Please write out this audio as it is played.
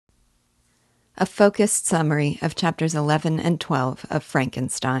A focused summary of chapters 11 and 12 of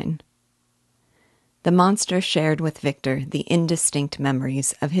Frankenstein. The monster shared with Victor the indistinct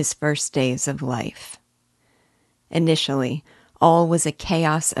memories of his first days of life. Initially, all was a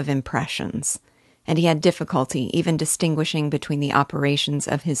chaos of impressions, and he had difficulty even distinguishing between the operations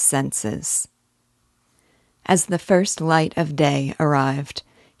of his senses. As the first light of day arrived,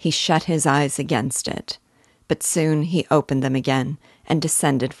 he shut his eyes against it, but soon he opened them again and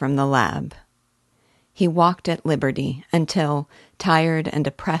descended from the lab. He walked at liberty until, tired and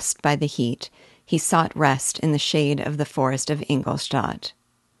oppressed by the heat, he sought rest in the shade of the forest of Ingolstadt.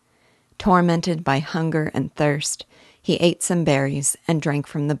 Tormented by hunger and thirst, he ate some berries and drank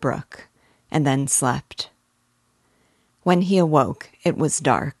from the brook, and then slept. When he awoke, it was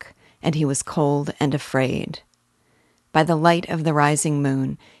dark, and he was cold and afraid. By the light of the rising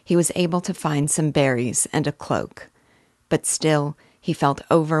moon, he was able to find some berries and a cloak, but still he felt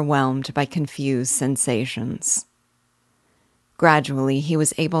overwhelmed by confused sensations. Gradually, he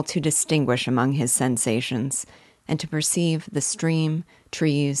was able to distinguish among his sensations and to perceive the stream,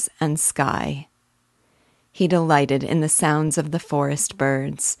 trees, and sky. He delighted in the sounds of the forest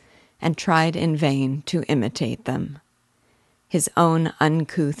birds and tried in vain to imitate them. His own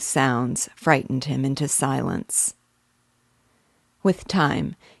uncouth sounds frightened him into silence. With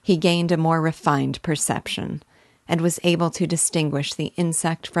time, he gained a more refined perception and was able to distinguish the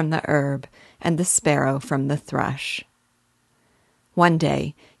insect from the herb and the sparrow from the thrush. One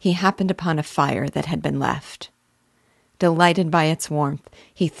day, he happened upon a fire that had been left. Delighted by its warmth,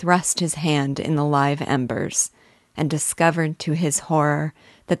 he thrust his hand in the live embers and discovered to his horror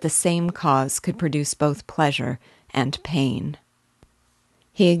that the same cause could produce both pleasure and pain.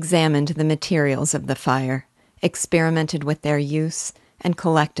 He examined the materials of the fire, experimented with their use, and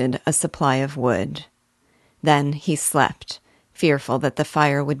collected a supply of wood. Then he slept, fearful that the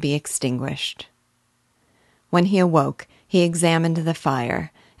fire would be extinguished. When he awoke, he examined the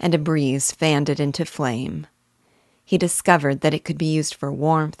fire, and a breeze fanned it into flame. He discovered that it could be used for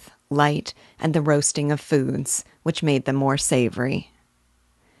warmth, light, and the roasting of foods, which made them more savory.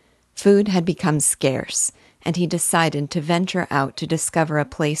 Food had become scarce, and he decided to venture out to discover a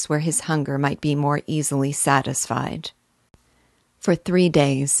place where his hunger might be more easily satisfied. For 3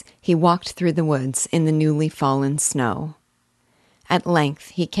 days, he walked through the woods in the newly fallen snow. At length,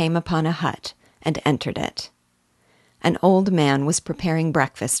 he came upon a hut and entered it. An old man was preparing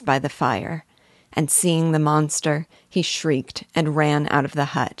breakfast by the fire, and seeing the monster, he shrieked and ran out of the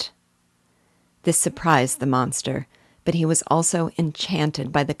hut. This surprised the monster, but he was also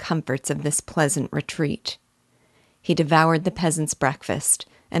enchanted by the comforts of this pleasant retreat. He devoured the peasant's breakfast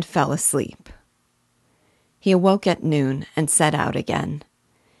and fell asleep. He awoke at noon and set out again.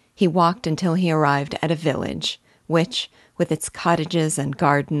 He walked until he arrived at a village, which, with its cottages and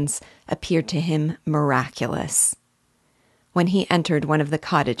gardens, appeared to him miraculous. When he entered one of the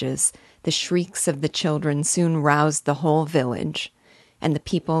cottages, the shrieks of the children soon roused the whole village, and the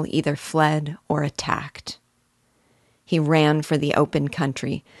people either fled or attacked. He ran for the open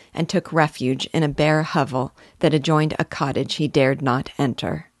country and took refuge in a bare hovel that adjoined a cottage he dared not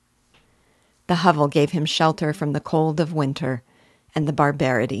enter. The hovel gave him shelter from the cold of winter and the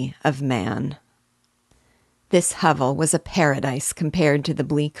barbarity of man. This hovel was a paradise compared to the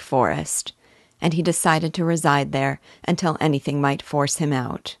bleak forest, and he decided to reside there until anything might force him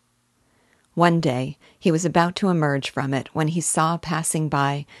out. One day, he was about to emerge from it when he saw passing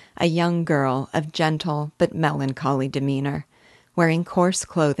by a young girl of gentle but melancholy demeanor, wearing coarse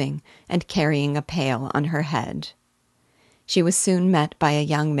clothing and carrying a pail on her head. She was soon met by a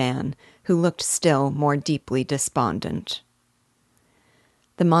young man who looked still more deeply despondent.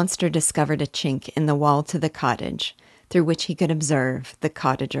 The monster discovered a chink in the wall to the cottage, through which he could observe the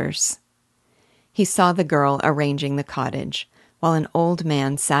cottagers. He saw the girl arranging the cottage, while an old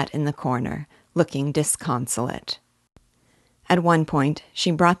man sat in the corner, looking disconsolate. At one point,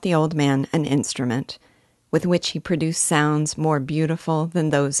 she brought the old man an instrument, with which he produced sounds more beautiful than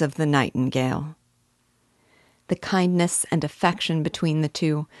those of the nightingale. The kindness and affection between the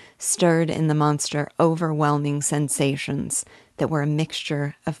two stirred in the monster overwhelming sensations that were a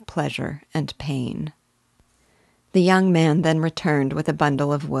mixture of pleasure and pain. The young man then returned with a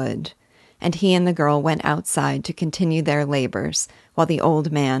bundle of wood, and he and the girl went outside to continue their labors while the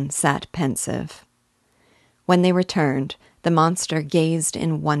old man sat pensive. When they returned, the monster gazed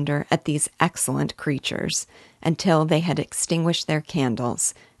in wonder at these excellent creatures until they had extinguished their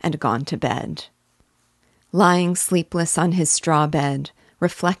candles and gone to bed. Lying sleepless on his straw bed,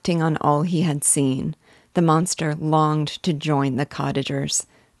 reflecting on all he had seen, the monster longed to join the cottagers,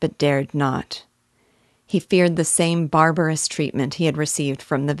 but dared not. He feared the same barbarous treatment he had received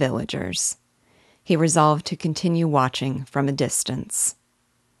from the villagers. he resolved to continue watching from a distance.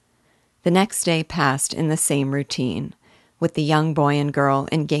 The next day passed in the same routine, with the young boy and girl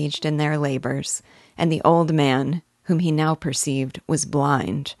engaged in their labors, and the old man, whom he now perceived was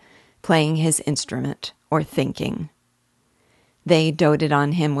blind, playing his instrument or thinking. They doted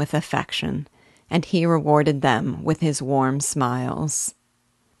on him with affection, and he rewarded them with his warm smiles.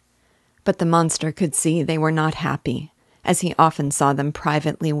 But the monster could see they were not happy, as he often saw them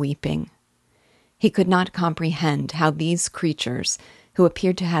privately weeping. He could not comprehend how these creatures, who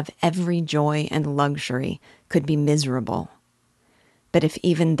appeared to have every joy and luxury, could be miserable. But if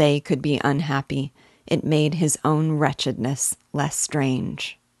even they could be unhappy, it made his own wretchedness less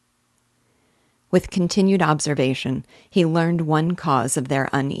strange. With continued observation, he learned one cause of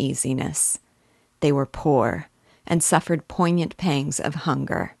their uneasiness. They were poor, and suffered poignant pangs of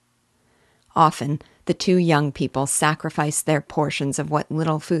hunger. Often, the two young people sacrificed their portions of what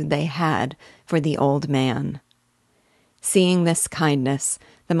little food they had for the old man. Seeing this kindness,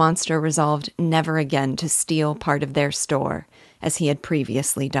 the monster resolved never again to steal part of their store, as he had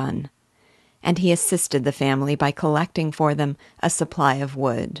previously done, and he assisted the family by collecting for them a supply of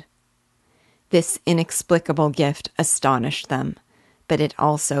wood. This inexplicable gift astonished them, but it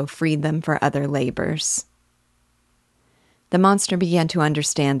also freed them for other labors. The monster began to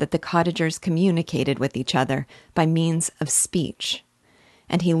understand that the cottagers communicated with each other by means of speech,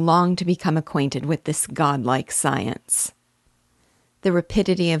 and he longed to become acquainted with this godlike science. The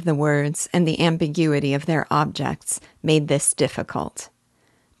rapidity of the words and the ambiguity of their objects made this difficult,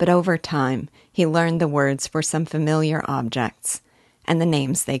 but over time he learned the words for some familiar objects and the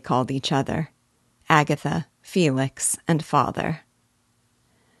names they called each other: Agatha, Felix, and Father.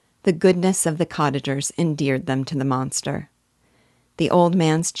 The goodness of the cottagers endeared them to the monster. The old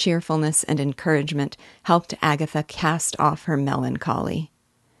man's cheerfulness and encouragement helped Agatha cast off her melancholy.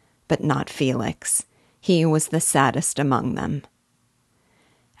 But not Felix. He was the saddest among them.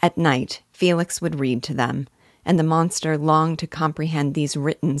 At night, Felix would read to them, and the monster longed to comprehend these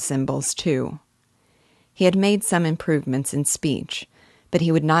written symbols too. He had made some improvements in speech, but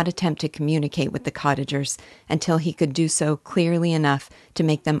he would not attempt to communicate with the cottagers until he could do so clearly enough to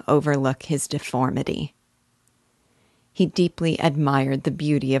make them overlook his deformity. He deeply admired the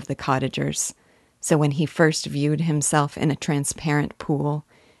beauty of the cottagers, so when he first viewed himself in a transparent pool,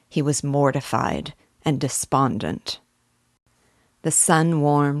 he was mortified and despondent. The sun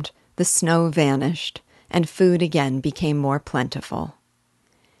warmed, the snow vanished, and food again became more plentiful.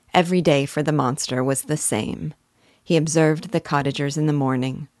 Every day for the monster was the same. He observed the cottagers in the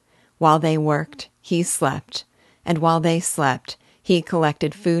morning. While they worked, he slept, and while they slept, he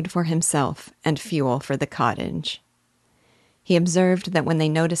collected food for himself and fuel for the cottage. He observed that when they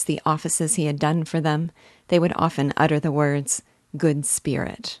noticed the offices he had done for them, they would often utter the words, "Good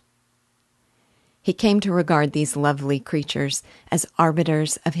Spirit." He came to regard these lovely creatures as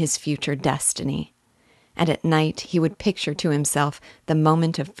arbiters of his future destiny, and at night he would picture to himself the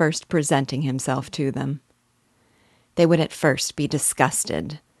moment of first presenting himself to them. They would at first be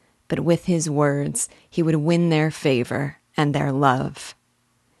disgusted, but with his words he would win their favor and their love.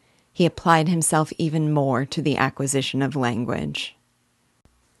 He applied himself even more to the acquisition of language.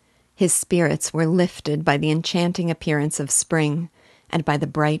 His spirits were lifted by the enchanting appearance of spring and by the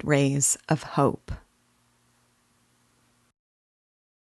bright rays of hope.